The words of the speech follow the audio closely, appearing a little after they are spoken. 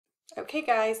Okay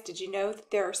guys, did you know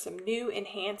that there are some new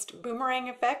enhanced boomerang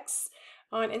effects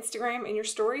on Instagram in your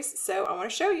stories? So I want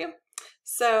to show you.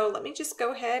 So let me just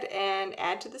go ahead and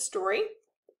add to the story.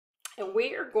 And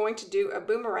we are going to do a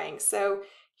boomerang. So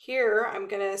here I'm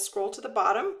going to scroll to the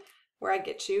bottom where I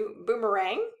get to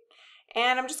boomerang.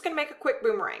 And I'm just going to make a quick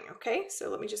boomerang, okay? So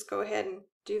let me just go ahead and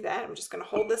do that. I'm just going to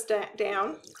hold this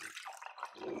down.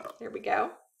 There we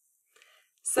go.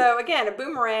 So again, a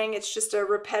boomerang, it's just a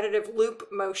repetitive loop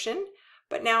motion.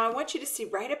 But now I want you to see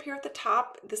right up here at the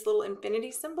top, this little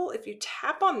infinity symbol. If you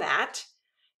tap on that,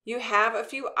 you have a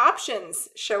few options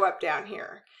show up down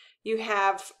here. You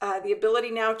have the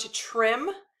ability now to trim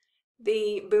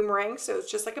the boomerang. So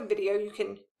it's just like a video. You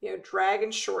can drag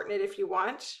and shorten it if you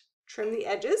want, trim the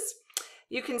edges.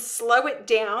 You can slow it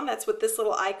down. That's what this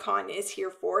little icon is here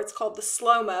for. It's called the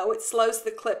slow-mo. It slows the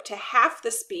clip to half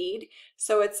the speed.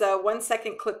 So it's a 1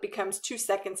 second clip becomes 2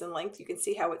 seconds in length. You can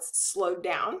see how it's slowed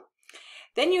down.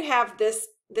 Then you have this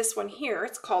one here.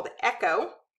 It's called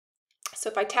echo. So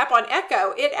if I tap on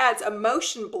echo, it adds a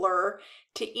motion blur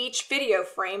to each video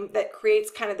frame that creates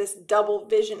kind of this double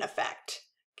vision effect.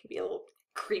 It can be a little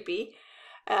creepy.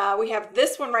 We have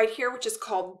this one right here, which is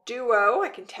called Duo. I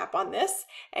can tap on this.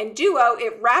 And Duo,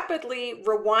 it rapidly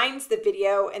rewinds the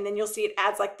video, and then you'll see it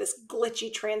adds like this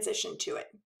glitchy transition to it.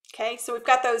 Okay, so we've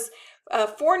got those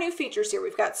 4 new features here.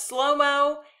 We've got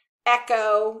slow-mo,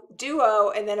 echo,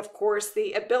 Duo, and then of course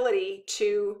the ability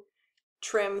to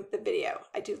trim the video.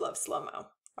 I do love slow-mo.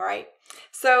 All right,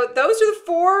 so those are the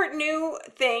 4 new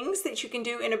things that you can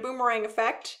do in a boomerang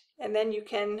effect. And then you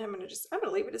can, I'm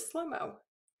gonna leave it as slow-mo.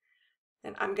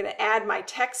 And I'm going to add my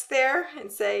text there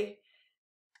and say,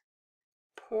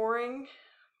 pouring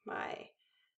my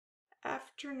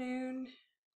afternoon,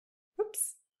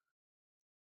 oops,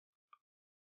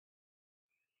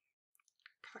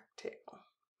 cocktail,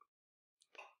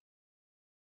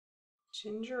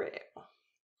 ginger ale.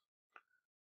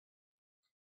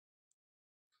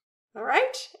 All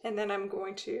right, and then I'm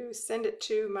going to send it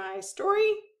to my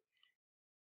story.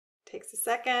 Takes a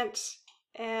second,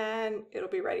 and it'll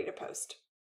be ready to post.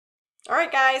 All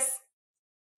right, guys,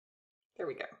 there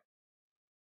we go.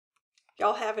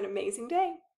 Y'all have an amazing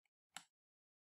day.